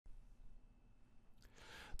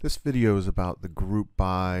This video is about the group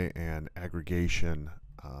by and aggregation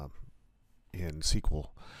in SQL.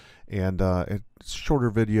 And it's a shorter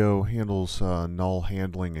video, handles null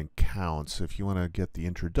handling and counts. If you want to get the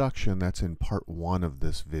introduction, that's in part 1 of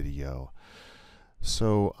this video.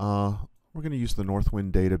 So we're going to use the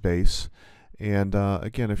Northwind database. And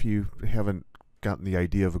again, if you haven't gotten the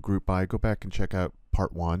idea of a group by, go back and check out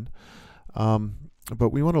part 1. But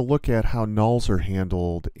we want to look at how nulls are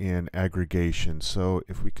handled in aggregation. So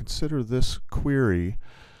if we consider this query,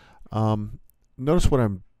 notice what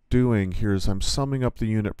I'm doing here is I'm summing up the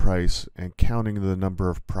unit price and counting the number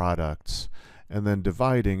of products and then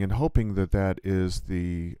dividing and hoping that that is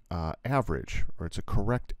the average, or it's a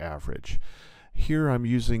correct average. Here I'm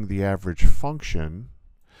using the average function,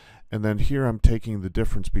 and then here I'm taking the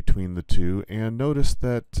difference between the two, and notice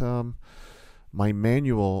that my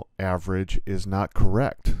manual average is not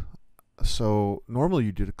correct. So normally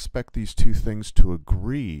you'd expect these two things to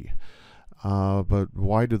agree, but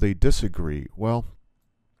why do they disagree? Well,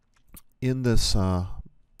 in this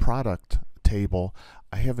product table,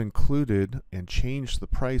 I have included and changed the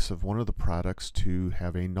price of one of the products to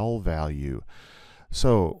have a null value.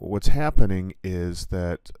 So what's happening is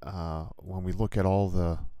that when we look at all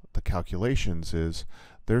the calculations is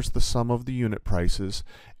there's the sum of the unit prices,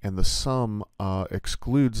 and the sum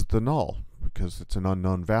excludes the null because it's an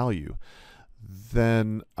unknown value.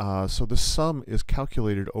 Then so the sum is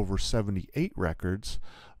calculated over 78 records,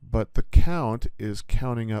 but the count is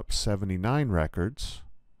counting up 79 records,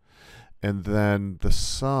 and then the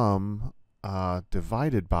sum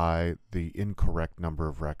divided by the incorrect number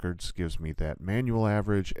of records gives me that manual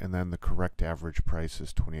average, and then the correct average price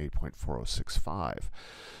is 28.4065.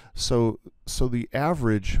 So the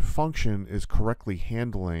average function is correctly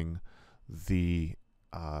handling the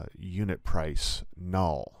unit price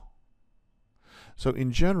null. So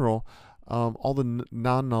in general, all the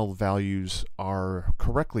non-null values are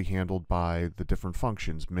correctly handled by the different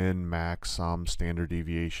functions: min, max, sum, standard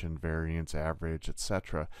deviation, variance, average,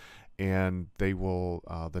 etc. And they will,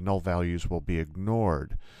 the null values will be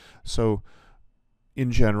ignored. So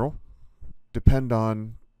in general, depend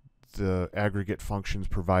on the aggregate functions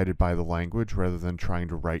provided by the language rather than trying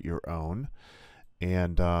to write your own,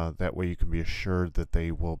 and that way you can be assured that they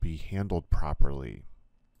will be handled properly.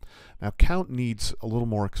 Now, count needs a little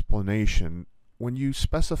more explanation. When you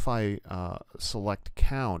specify select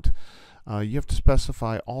count, you have to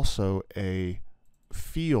specify also a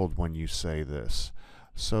field when you say this.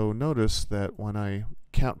 So notice that when I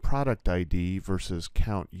count product ID versus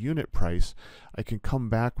count unit price, I can come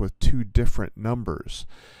back with two different numbers.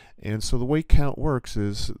 And so the way count works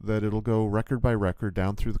is that it'll go record by record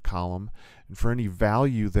down through the column, and for any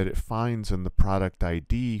value that it finds in the product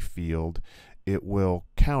ID field, it will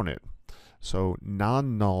count it. So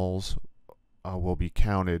non-nulls will be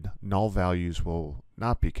counted, null values will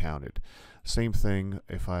not be counted. Same thing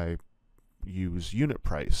if I use unit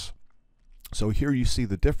price. So here you see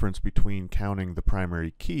the difference between counting the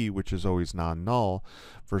primary key, which is always non-null,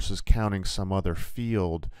 versus counting some other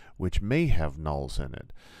field which may have nulls in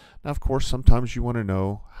it. Now, of course, sometimes you want to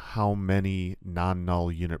know how many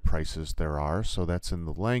non-null unit prices there are, so that's in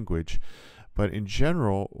the language. But in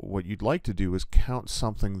general, what you'd like to do is count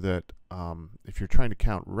something that, if you're trying to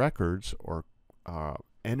count records or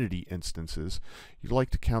entity instances, you'd like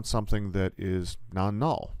to count something that is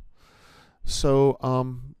non-null. So,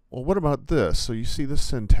 well, what about this? So you see the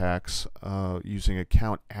syntax using a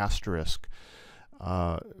count asterisk.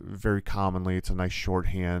 Very commonly, it's a nice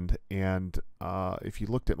shorthand, and if you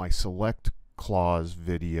looked at my select clause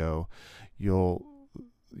video, you'll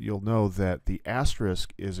know that the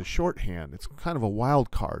asterisk is a shorthand. It's kind of a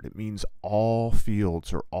wild card. It means all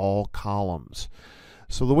fields or all columns.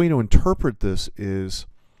 So the way to interpret this is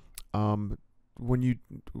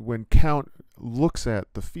when count looks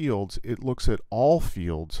at the fields, it looks at all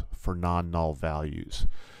fields for non-null values.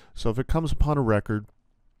 So if it comes upon a record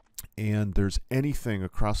and there's anything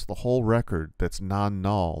across the whole record that's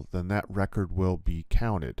non-null, then that record will be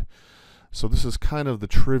counted. So this is kind of the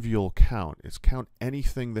trivial count. It's count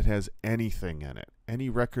anything that has anything in it, any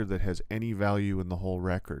record that has any value in the whole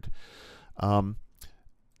record.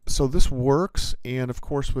 So this works, and of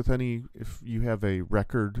course if you have a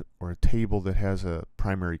record or a table that has a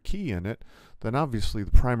primary key in it, then obviously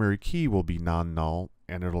the primary key will be non-null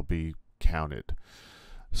and it'll be counted.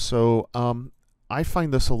 So I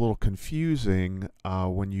find this a little confusing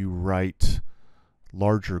when you write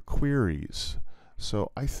larger queries.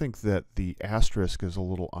 So I think that the asterisk is a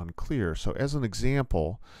little unclear. So as an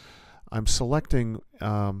example, I'm selecting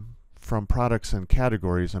from products and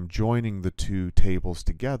categories, I'm joining the two tables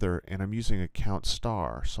together, and I'm using a count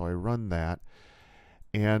star. So I run that,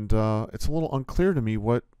 and it's a little unclear to me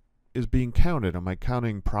what is being counted. Am I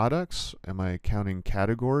counting products? Am I counting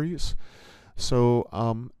categories?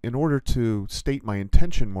 So in order to state my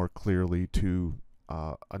intention more clearly to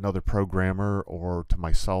another programmer or to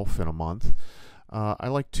myself in a month, I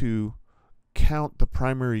like to count the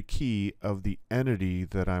primary key of the entity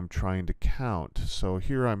that I'm trying to count. So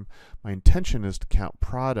here my intention is to count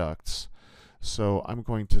products. So I'm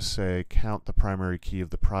going to say count the primary key of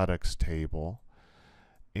the products table.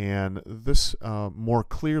 And this more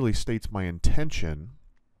clearly states my intention.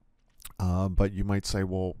 But you might say,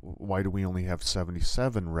 well, why do we only have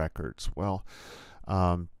 77 records? Well,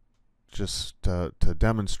 just to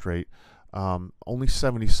demonstrate, only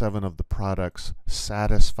 77 of the products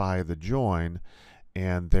satisfy the join,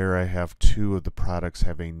 and there I have 2 of the products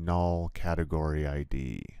have a null category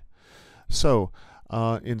ID. So,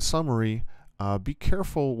 in summary, be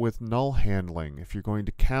careful with null handling. If you're going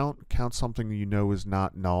to count something you know is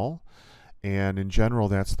not null, and in general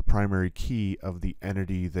that's the primary key of the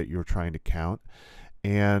entity that you're trying to count.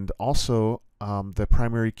 And also the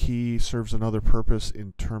primary key serves another purpose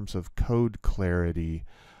in terms of code clarity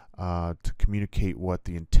to communicate what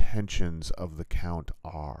the intentions of the count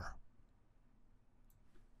are.